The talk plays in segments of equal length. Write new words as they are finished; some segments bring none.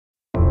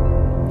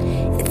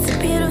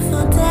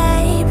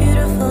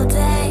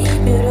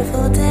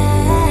beautiful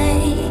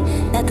day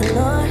that the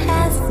Lord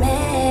has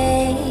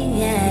made,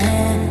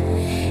 yeah.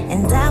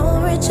 And I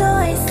will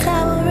rejoice,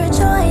 I will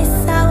rejoice,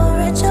 I will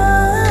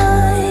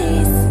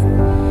rejoice,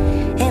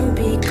 and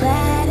be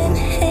glad in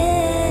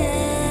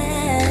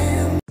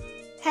Him.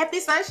 Happy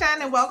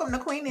sunshine and welcome to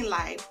Queenie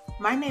Life.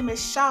 My name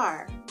is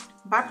Shar.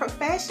 By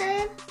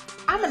profession,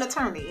 I'm an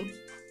attorney,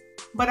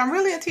 but I'm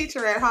really a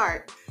teacher at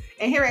heart.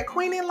 And here at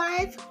Queenie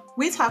Life,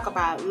 we talk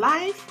about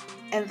life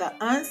and the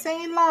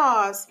unseen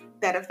laws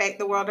that affect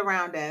the world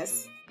around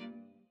us.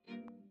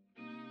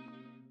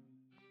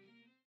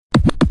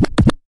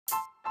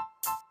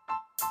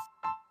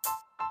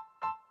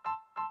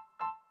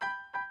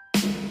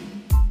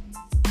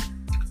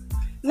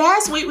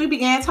 Last week, we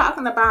began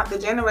talking about the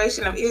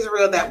generation of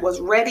Israel that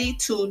was ready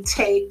to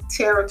take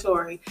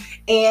territory.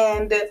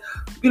 And,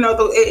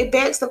 it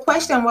begs the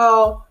question,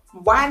 well,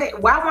 why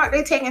weren't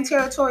they taking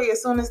territory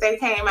as soon as they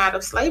came out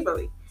of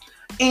slavery?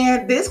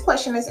 And this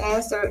question is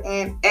answered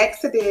in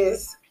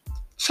Exodus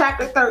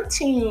chapter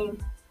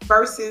 13,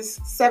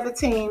 verses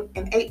 17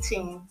 and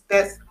 18.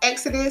 That's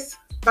Exodus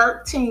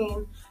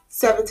 13,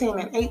 17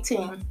 and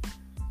 18.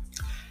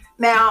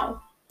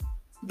 Now,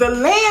 the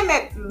land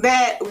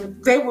that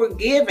they were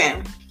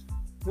given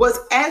was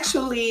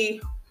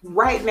actually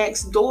right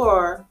next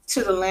door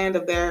to the land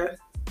of their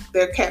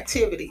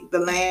captivity, the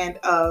land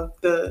of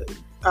the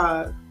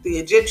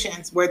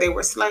Egyptians, where they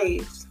were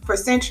slaves for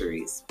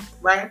centuries,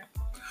 right?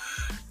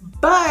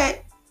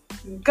 But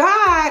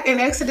God in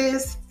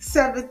Exodus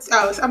 13,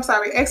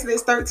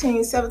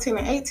 17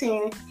 and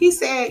 18, He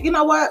said, you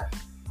know what?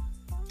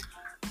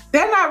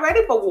 They're not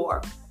ready for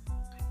war.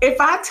 If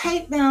I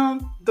take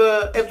them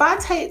the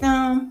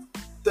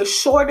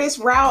shortest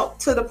route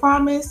to the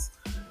promise,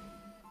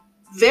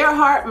 their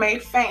heart may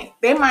faint.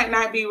 They might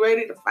not be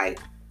ready to fight.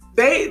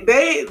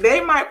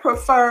 They might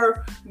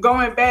prefer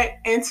going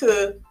back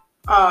into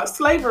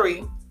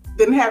slavery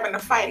than having to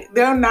fight.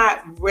 They're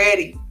not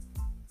ready.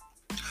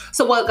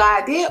 So what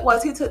God did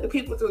was He took the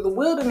people through the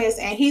wilderness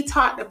and He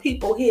taught the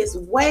people His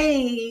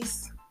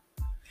ways,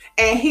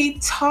 and He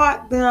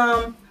taught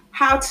them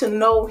how to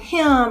know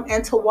Him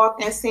and to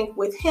walk in sync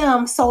with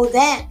Him so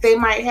that they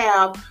might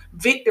have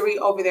victory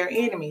over their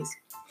enemies.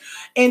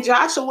 In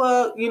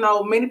Joshua,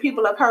 many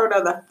people have heard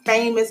of the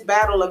famous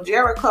Battle of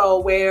Jericho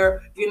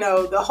where,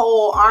 the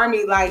whole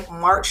army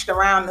marched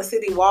around the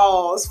city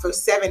walls for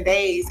 7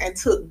 days and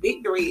took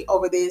victory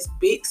over this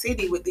big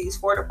city with these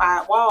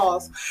fortified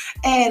walls.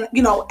 And,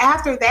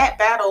 after that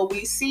battle,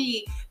 we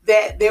see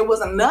that there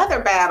was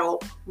another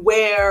battle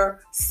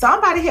where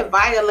somebody had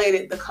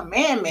violated the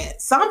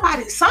commandment.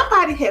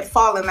 Somebody had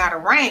fallen out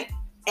of rank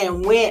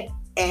and went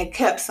and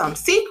kept some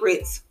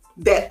secrets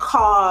that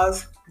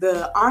caused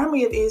the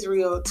army of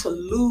Israel to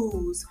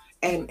lose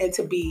and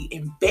to be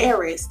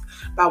embarrassed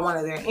by one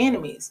of their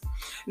enemies.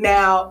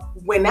 Now,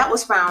 when that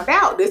was found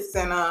out, this is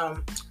in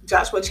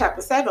Joshua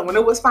chapter 7, when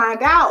it was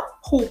found out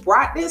who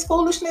brought this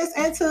foolishness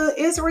into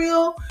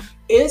Israel,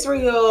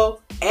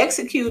 Israel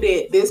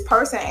executed this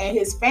person and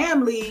his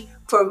family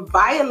for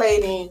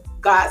violating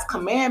God's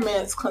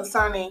commandments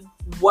concerning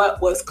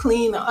what was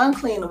clean or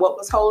unclean, and what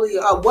was holy,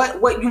 or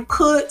what you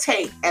could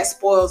take as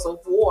spoils of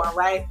war,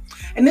 right?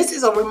 And this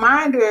is a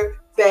reminder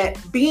that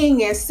being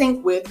in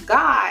sync with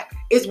God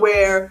is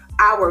where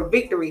our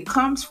victory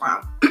comes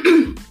from.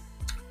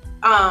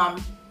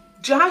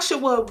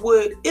 Joshua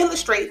would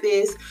illustrate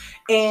this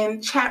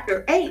in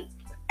chapter 8.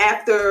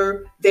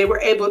 After they were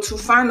able to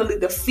finally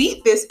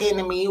defeat this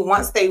enemy,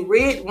 once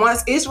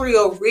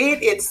Israel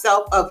rid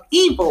itself of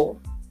evil,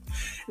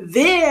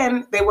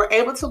 then they were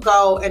able to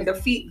go and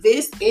defeat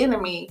this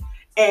enemy.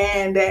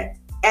 And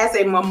as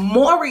a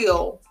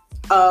memorial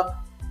of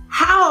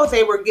how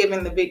they were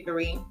given the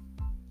victory,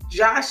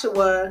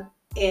 Joshua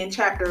in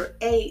chapter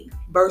 8,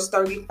 verse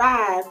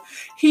 35,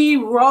 he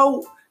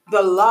wrote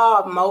the law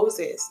of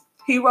Moses.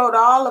 He wrote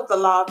all of the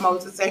law of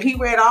Moses, and he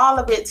read all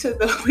of it to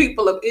the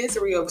people of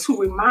Israel to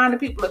remind the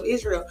people of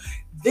Israel,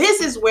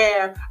 this is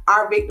where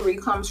our victory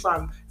comes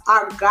from,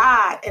 our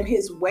God and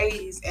His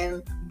ways,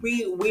 and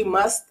we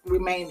must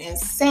remain in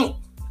sync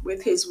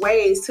with His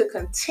ways to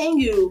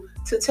continue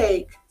to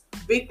take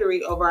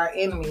victory over our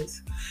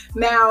enemies.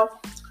 Now,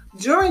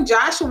 during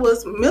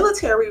Joshua's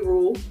military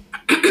rule,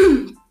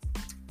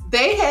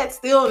 they had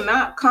still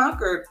not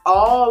conquered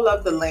all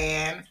of the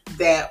land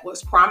that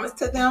was promised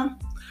to them,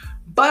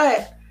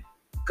 but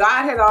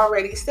God had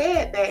already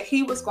said that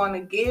He was going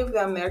to give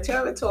them their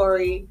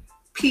territory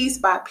piece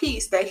by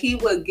piece, that He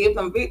would give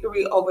them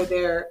victory over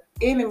their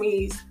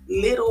enemies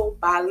little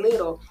by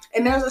little.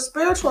 And there's a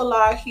spiritual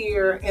law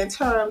here in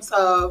terms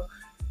of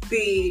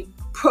the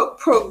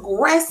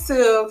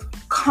progressive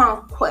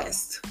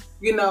conquest,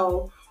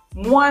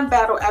 one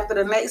battle after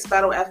the next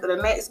battle after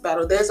the next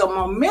battle. There's a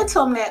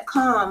momentum that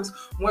comes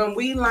when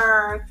we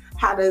learn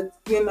how to,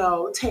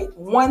 take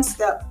one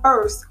step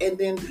first and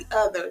then the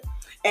other.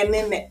 And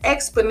then the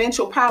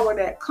exponential power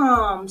that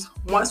comes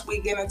once we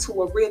get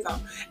into a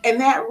rhythm.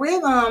 And that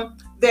rhythm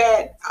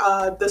that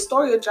the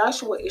story of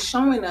Joshua is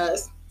showing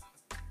us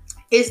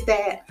is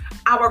that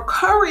our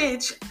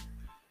courage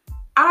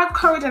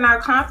and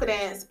our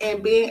confidence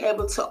in being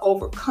able to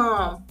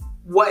overcome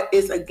what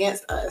is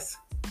against us,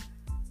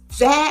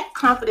 that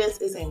confidence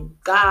is in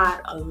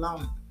God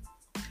alone.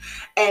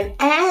 And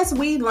as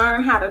we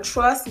learn how to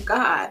trust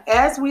God,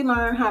 as we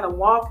learn how to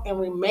walk and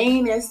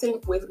remain in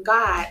sync with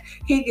God,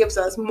 He gives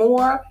us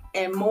more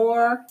and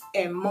more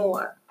and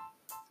more.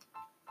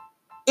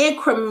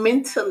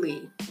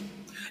 Incrementally.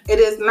 It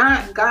is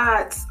not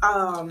God's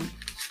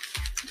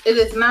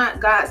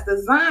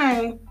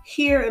design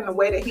here in the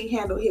way that He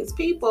handled His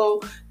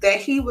people that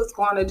He was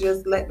going to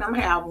just let them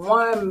have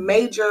one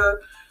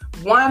major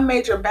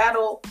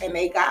battle and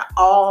they got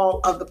all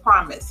of the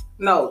promise.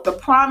 No, the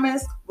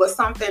promise was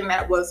something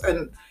that was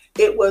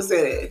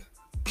a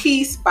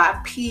piece by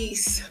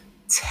piece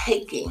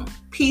taking,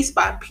 piece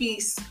by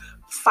piece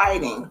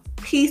fighting,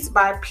 piece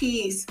by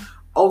piece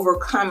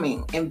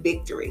overcoming and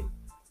victory.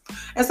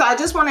 And so I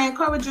just want to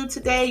encourage you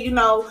today.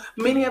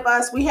 Many of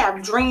us, we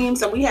have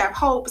dreams and we have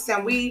hopes,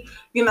 and we're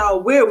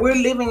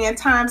living in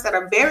times that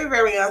are very,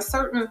 very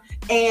uncertain.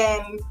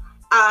 And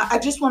I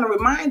just want to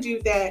remind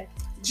you that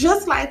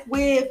just like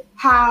with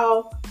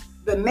how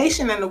the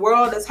nation and the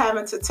world is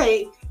having to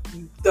take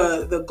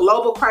the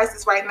global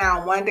crisis right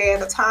now one day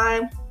at a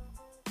time,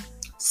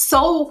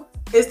 so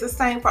is the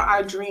same for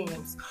our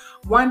dreams.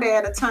 One day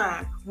at a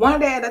time.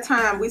 One day at a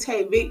time, we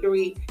take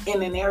victory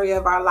in an area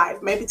of our life.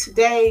 Maybe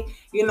today,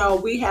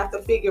 we have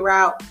to figure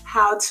out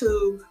how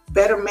to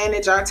better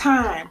manage our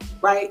time,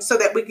 right? So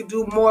that we can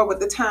do more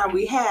with the time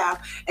we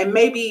have. And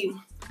maybe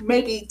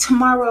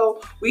tomorrow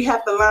we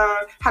have to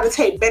learn how to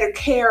take better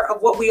care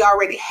of what we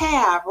already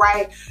have,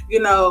 right?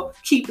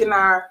 Keeping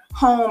our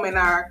home and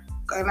our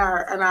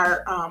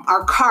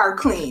car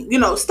clean,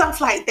 stuff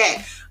like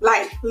that.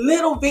 Like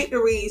little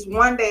victories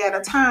one day at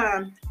a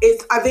time,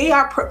 they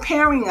are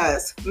preparing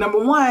us,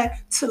 number one,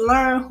 to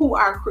learn who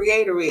our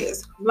Creator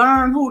is,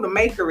 learn who the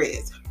Maker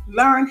is,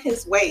 learn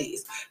His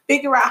ways,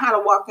 figure out how to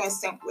walk in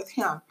sync with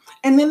Him.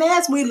 And then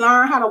as we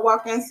learn how to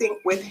walk in sync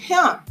with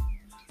Him,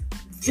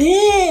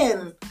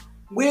 then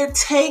we're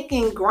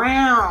taking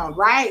ground,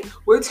 right?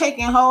 We're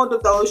taking hold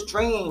of those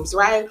dreams,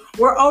 right?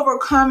 We're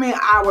overcoming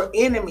our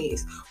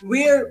enemies.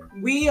 We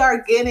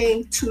are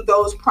getting to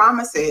those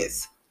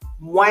promises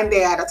one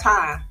day at a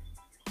time.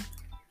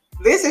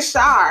 This is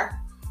Shar.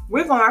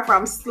 We're going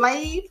from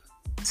slave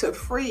to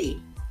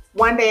free,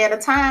 one day at a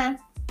time.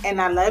 And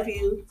I love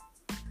you.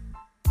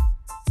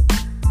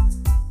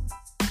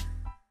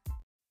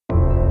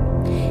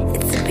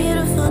 It's a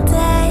beautiful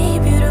day,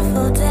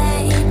 beautiful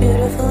day,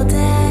 beautiful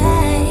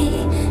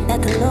day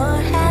that the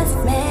Lord has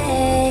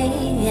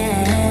made,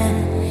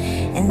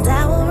 yeah. And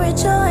I will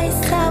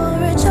rejoice, I will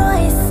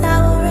rejoice, I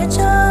will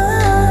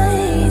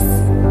rejoice,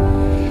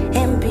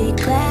 and be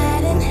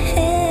glad in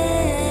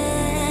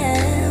Him.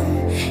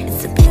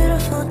 It's a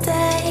beautiful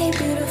day,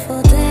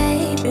 beautiful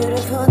day,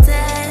 beautiful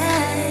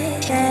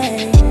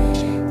day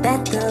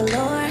that the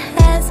Lord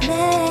has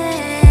made.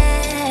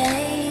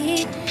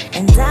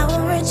 And I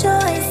will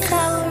rejoice, I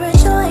will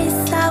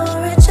rejoice, I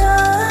will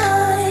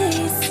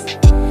rejoice,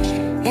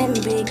 and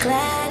be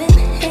glad in